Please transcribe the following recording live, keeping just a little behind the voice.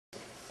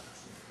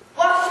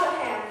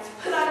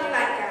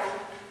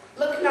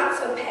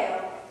so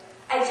pale.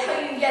 I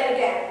tell you yet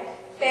again,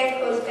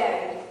 Banquo's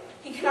buried.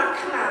 He cannot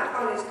come out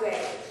on his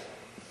grave.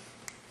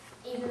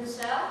 Even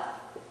so?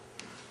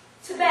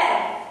 To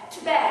bed,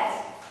 to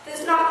bed.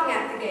 There's knocking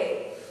at the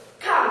gate.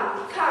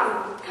 Come,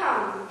 come,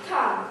 come,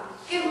 come.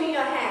 Give me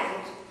your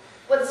hand.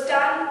 What's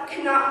done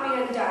cannot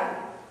be undone.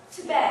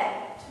 To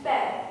bed, to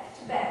bed,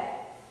 to bed.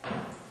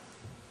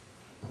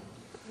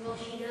 Will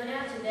she go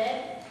now to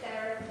bed?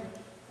 Directly.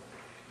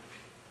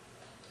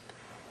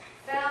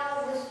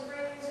 Foul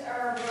whisperings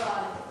are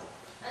abroad.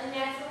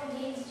 Unnatural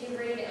deeds do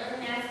breed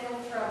unnatural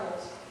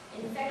troubles.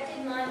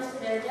 Infected minds to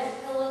their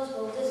death pillows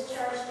will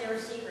discharge their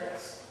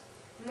secrets.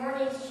 More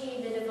needs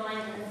she, the divine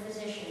and the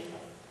physician.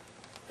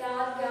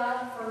 God,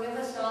 God, forgive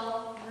us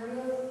all.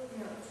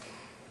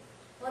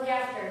 Look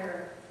after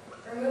her.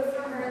 Remove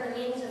from her the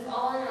means of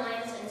all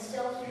annoyance and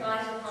still keep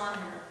eyes upon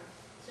her.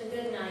 So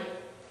good night.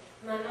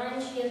 My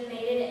mind she hath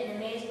mated and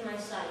amazed my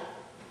sight.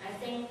 I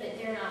think but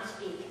dare not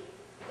speak.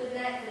 Good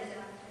night, good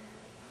night.